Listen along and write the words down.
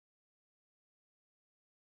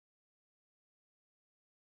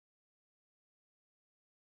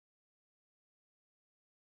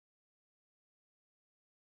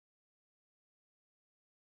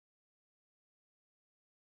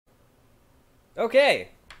Okay.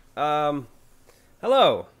 Um,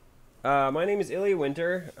 hello. My name is Ilya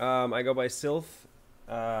Winter. I go by Sylph.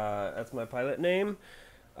 That's my pilot name.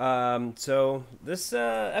 So this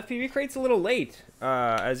FPV crate's a little late.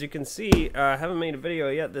 As you can see, I haven't made a video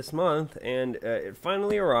yet this month, and it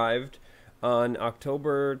finally arrived on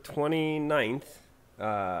October 29th.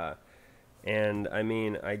 And I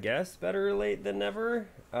mean, I guess better late than never.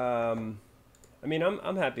 I mean,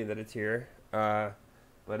 I'm happy that it's here.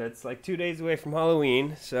 But it's like 2 days away from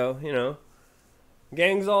Halloween, so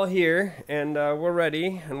gang's all here, and we're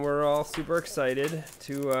ready, and we're all super excited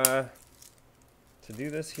to do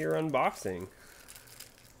this here unboxing.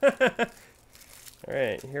 All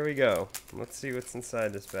right, here we go. Let's see what's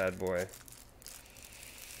inside this bad boy.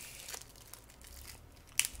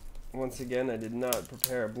 Once again, I did not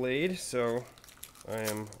prepare a blade, so I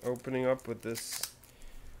am opening up with this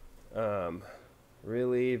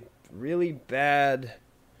really, really bad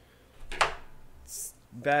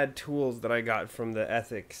tools that I got from the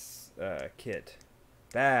ethics kit.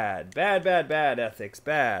 Bad ethics.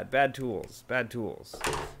 Bad tools.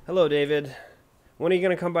 Hello, David. When are you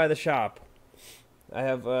gonna come by the shop? I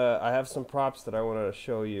have some props that I want to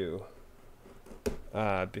show you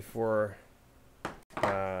before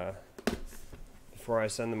I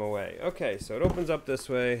send them away. Okay, so it opens up this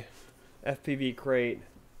way. FPV crate.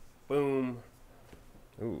 Boom.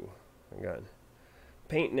 Ooh, my God.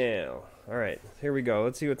 Paint nail. Alright, here we go.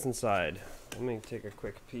 Let's see what's inside. Let me take a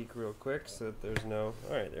quick peek real quick so that there's no...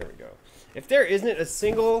 Alright, there we go. If there isn't a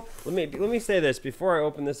single... Let me say this before I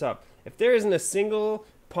open this up. If there isn't a single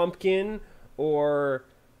pumpkin or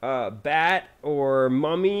bat or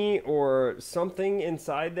mummy or something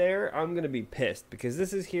inside there, I'm going to be pissed. Because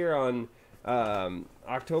this is here on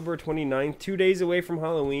October 29th, 2 days away from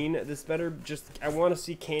Halloween. This better just... I want to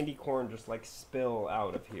see candy corn just like spill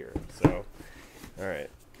out of here. So... Alright,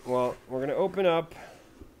 well, we're going to open up,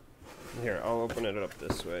 here, I'll open it up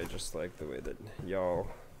this way, just like the way that y'all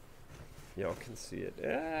can see it.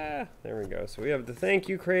 Ah, there we go. So we have the thank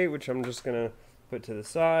you crate, which I'm just going to put to the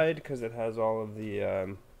side, because it has all of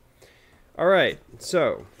the, Alright,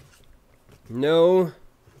 so we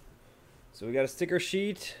got a sticker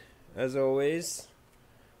sheet, as always.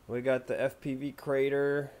 We got the FPV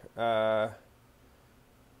crater,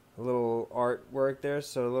 a little artwork there,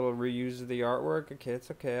 so a little reuse of the artwork. Okay,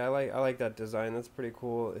 it's okay. I like that design. That's pretty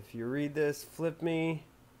cool. If you read this, flip me.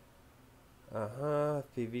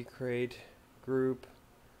 FPV crate group.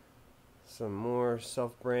 Some more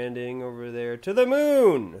self-branding over there. To the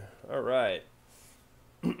moon. All right.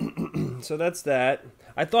 So that's that.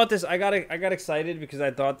 I got excited because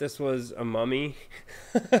I thought this was a mummy,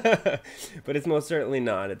 but it's most certainly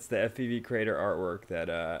not. It's the FPV Crater artwork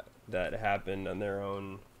that happened on their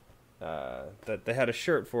own. That they had a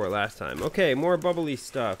shirt for last time. Okay, more bubbly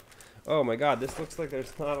stuff. Oh my God, this looks like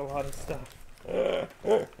there's not a lot of stuff.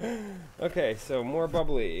 Okay, so more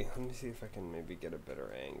bubbly. Let me see if I can maybe get a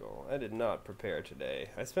better angle. I did not prepare today.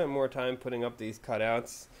 I spent more time putting up these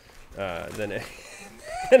cutouts than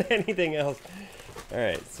anything else.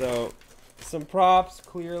 Alright, so some props,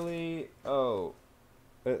 clearly. Oh,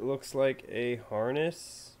 it looks like a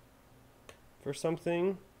harness for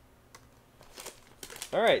something.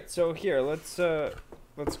 All right, so here let's go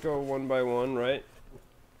one by one, right?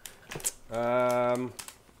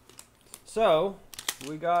 So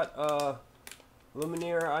we got a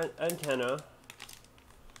Lumenier antenna.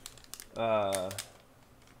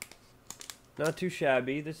 Not too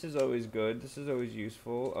shabby. This is always good. This is always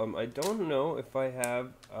useful. I don't know if I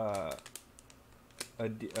have a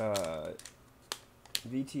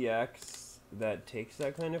VTX that takes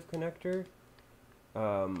that kind of connector.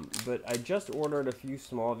 But I just ordered a few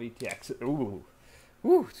small VTXs. Ooh,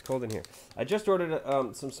 it's cold in here. I just ordered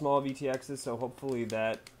some small VTXs, so hopefully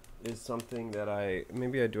that is something that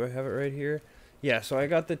do I have it right here? Yeah, so I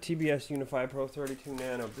got the TBS Unify Pro 32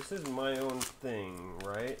 Nano. This is my own thing,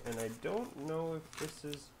 right? And I don't know if this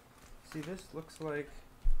is... See, this looks like...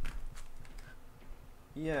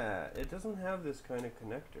 Yeah, it doesn't have this kind of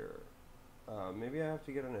connector. Maybe I have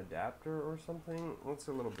to get an adapter or something. That's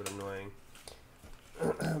a little bit annoying.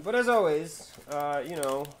 But as always,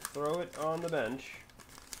 throw it on the bench.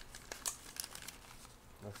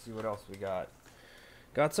 Let's see what else we got.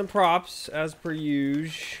 Got some props, as per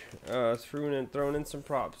usual. Thrown in some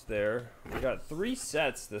props there. We got 3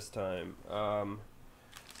 sets this time.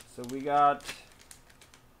 So we got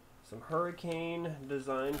some Hurricane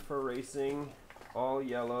designed for racing, all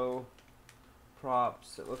yellow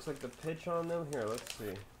props. It looks like the pitch on them. Here, let's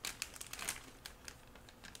see.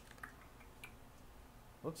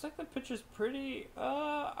 Looks like the pitch is pretty,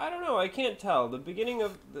 I don't know, I can't tell. The beginning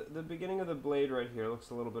of the blade right here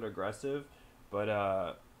looks a little bit aggressive.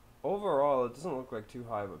 But overall, it doesn't look like too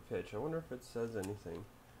high of a pitch. I wonder if it says anything.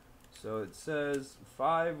 So it says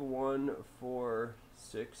 51466-3.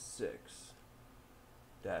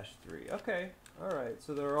 Okay, alright,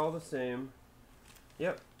 so they're all the same.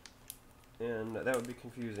 Yep. And that would be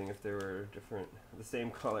confusing if they were different, the same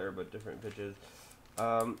color but different pitches.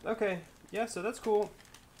 Okay, yeah, so that's cool.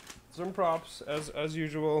 Some props as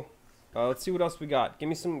usual. Let's see what else we got. Give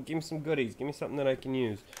me some goodies. Give me something that I can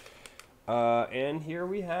use. And here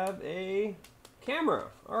we have a camera.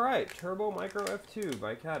 All right, Turbo Micro F2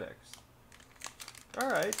 by Caddx. All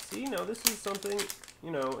right, see, now this is something, you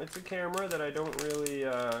know, it's a camera that I don't really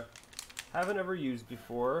haven't ever used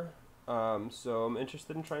before. So I'm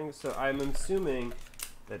interested in trying this. So I'm assuming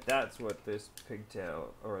that that's what this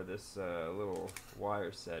pigtail or this little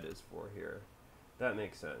wire set is for here. That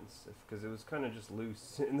makes sense, because it was kind of just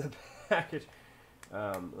loose in the package.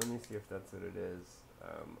 Let me see if that's what it is.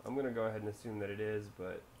 I'm going to go ahead and assume that it is,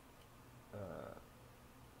 but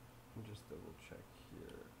just double check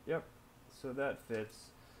here. Yep, so that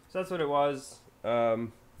fits. So that's what it was.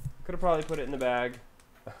 Could have probably put it in the bag,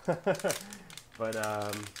 but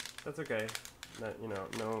that's okay. Not, you know,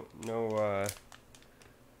 no,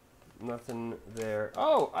 nothing there.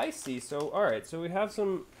 Oh, I see. So all right, so we have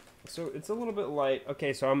some. So it's a little bit light.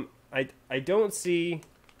 Okay, so I don't see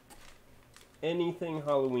anything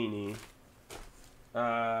Halloween-y.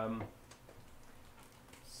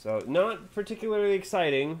 So not particularly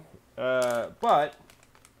exciting, but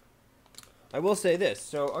I will say this.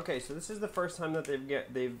 So okay, so this is the first time that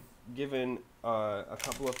they've given a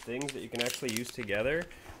couple of things that you can actually use together.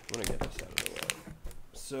 I'm gonna get this out of the way.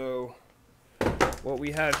 So what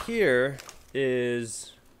we have here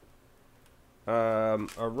is a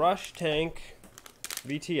Rush Tank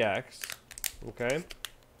VTX. Okay.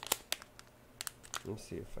 Let me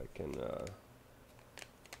see if I can.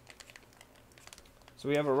 So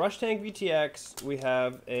we have a Rush Tank VTX. We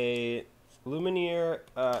have a Lumenier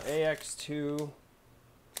AX2,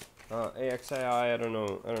 AXII. I don't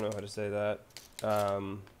know how to say that.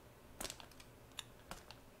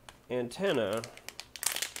 Antenna,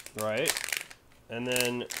 right? And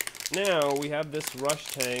then now we have this Rush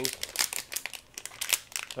Tank.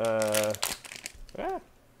 Got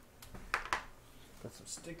some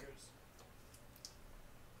stickers.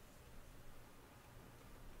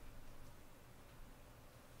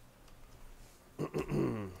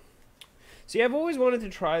 See, I've always wanted to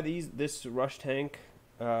try this Rush Tank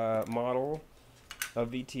model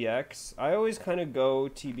of VTX. I always kind of go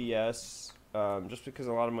TBS, just because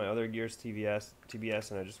a lot of my other gear's TBS,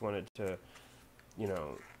 and I just wanted to, you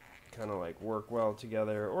know, kind of like work well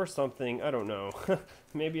together or something. I don't know.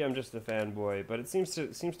 Maybe I'm just a fanboy, but it seems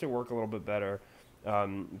to work a little bit better.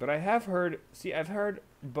 But I have heard, I've heard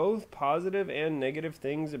both positive and negative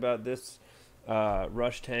things about this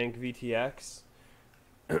Rush Tank VTX.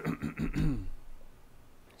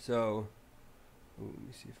 So, let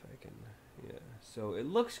me see if I can, yeah. So it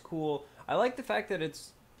looks cool. I like the fact that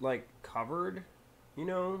it's like covered, you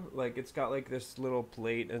know, like it's got like this little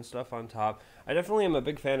plate and stuff on top. I definitely am a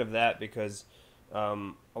big fan of that because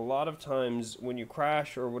a lot of times when you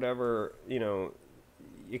crash or whatever, you know,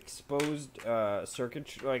 exposed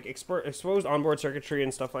circuitry, like exposed onboard circuitry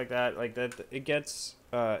and stuff like that, it gets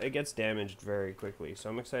damaged very quickly. So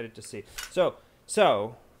I'm excited to see.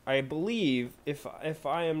 So I believe, if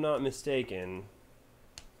I am not mistaken,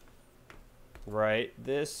 right,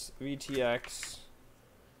 this VTX,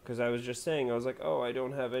 because I was just saying, I was like, oh, I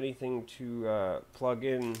don't have anything to plug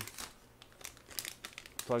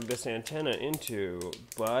this antenna into,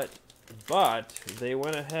 but they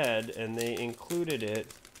went ahead and they included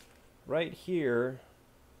it right here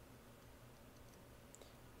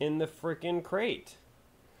in the frickin' crate.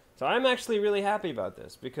 So I'm actually really happy about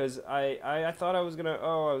this because I thought I was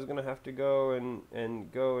gonna have to go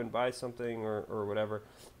and buy something or whatever,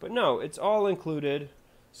 but no, it's all included.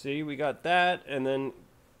 See, we got that, and then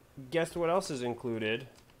guess what else is included?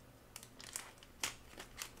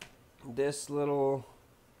 This little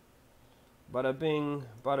bada bing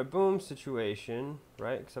bada boom situation,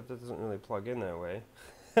 right? Except it doesn't really plug in that way.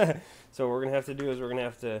 So what we're gonna have to do is we're gonna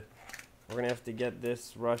have to get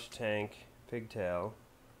this Rush Tank pigtail.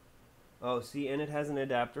 Oh, see, and it has an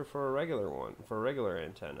adapter for a regular one, for a regular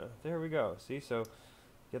antenna. There we go. See, so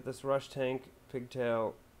get this Rush Tank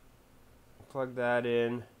pigtail, plug that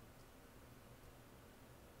in.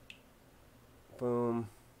 Boom.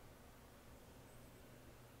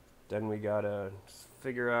 Then we gotta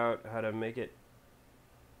figure out how to make it,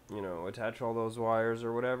 you know, attach all those wires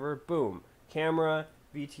or whatever. Boom. Camera,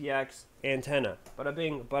 VTX, antenna. Bada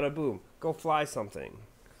bing, bada boom. Go fly something.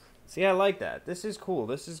 See, I like that. This is cool.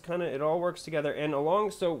 This is kind of, it all works together. And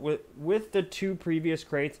along, so with the 2 previous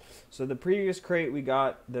crates, so the previous crate we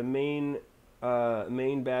got, the main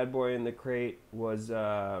bad boy in the crate was,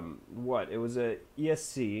 what? It was a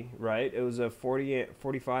ESC, right? It was a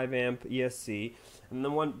 45 amp ESC. And the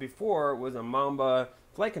one before was a Mamba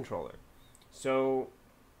flight controller. So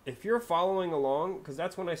if you're following along, because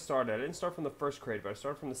that's when I started. I didn't start from the first crate, but I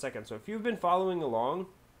started from the second. So if you've been following along,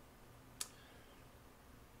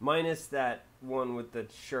 minus that one with the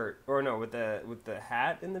shirt, or no, with the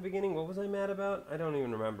hat in the beginning. What was I mad about? I don't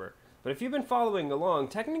even remember. But if you've been following along,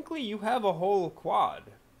 technically you have a whole quad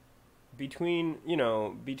between, you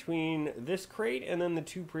know, between this crate and then the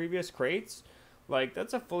 2 previous crates. Like,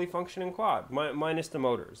 that's a fully functioning quad, minus the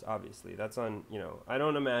motors, obviously. That's on, you know, I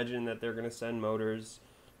don't imagine that they're going to send motors.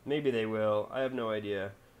 Maybe they will. I have no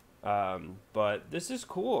idea. But this is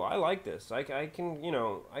cool. I like this. I can, you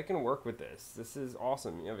know, I can work with this. This is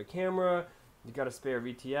awesome. You have a camera, you got a spare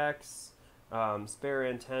VTX, spare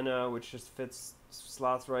antenna, which just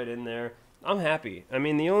slots right in there. I'm happy. I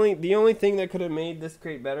mean, the only thing that could have made this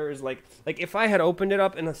crate better is like if I had opened it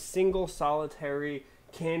up and a single solitary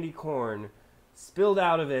candy corn spilled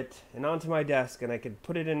out of it and onto my desk and I could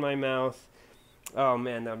put it in my mouth. Oh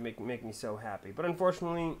man, that would make me so happy. But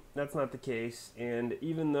unfortunately, that's not the case. And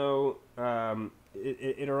even though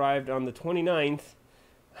it arrived on the 29th,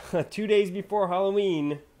 2 days before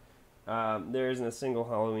Halloween, there isn't a single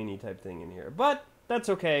Halloween-y type thing in here. But that's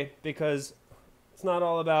okay, because it's not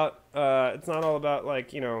all about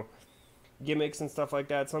like, you know, gimmicks and stuff like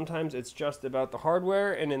that. Sometimes it's just about the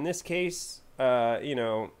hardware. And in this case, you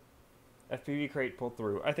know, FPV Crate pulled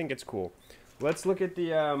through. I think it's cool. Let's look at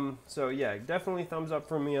the, so yeah, definitely thumbs up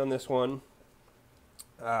from me on this one.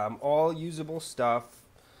 All usable stuff.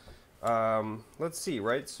 Let's see,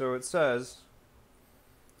 right? So it says,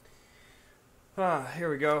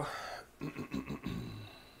 here we go.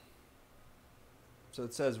 So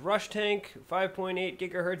it says Rush Tank, 5.8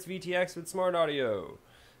 gigahertz VTX with smart audio.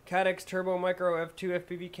 Caddx Turbo Micro F2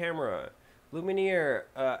 FPV camera. Lumenier,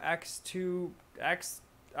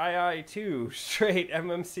 XII2 straight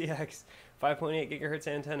MMCX. 5.8 gigahertz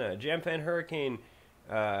antenna, Gemfan Hurricane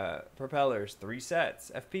propellers, 3 sets,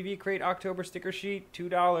 FPV Crate October sticker sheet,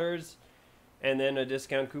 $2, and then a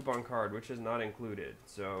discount coupon card, which is not included.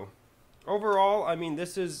 So overall, I mean,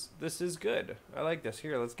 this is good. I like this.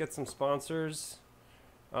 Here, let's get some sponsors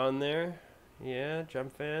on there. Yeah,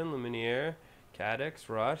 Gemfan, Lumenier, Caddx,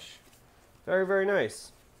 Rush. Very, very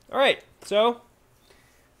nice. All right, so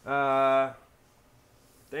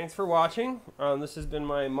thanks for watching. This has been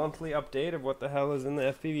my monthly update of what the hell is in the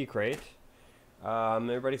FPV Crate.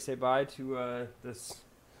 Everybody say bye to this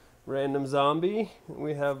random zombie.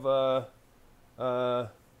 We have Aquaman.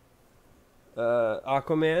 I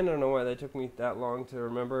don't know why that took me that long to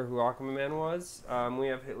remember who Aquaman was. We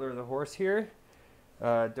have Hitler the horse here.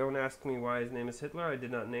 Don't ask me why his name is Hitler. I did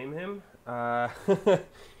not name him.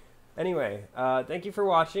 Anyway, thank you for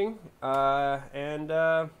watching. Yeah,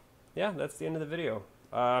 that's the end of the video.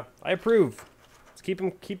 I approve. Let's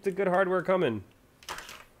keep the good hardware coming.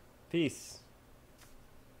 Peace.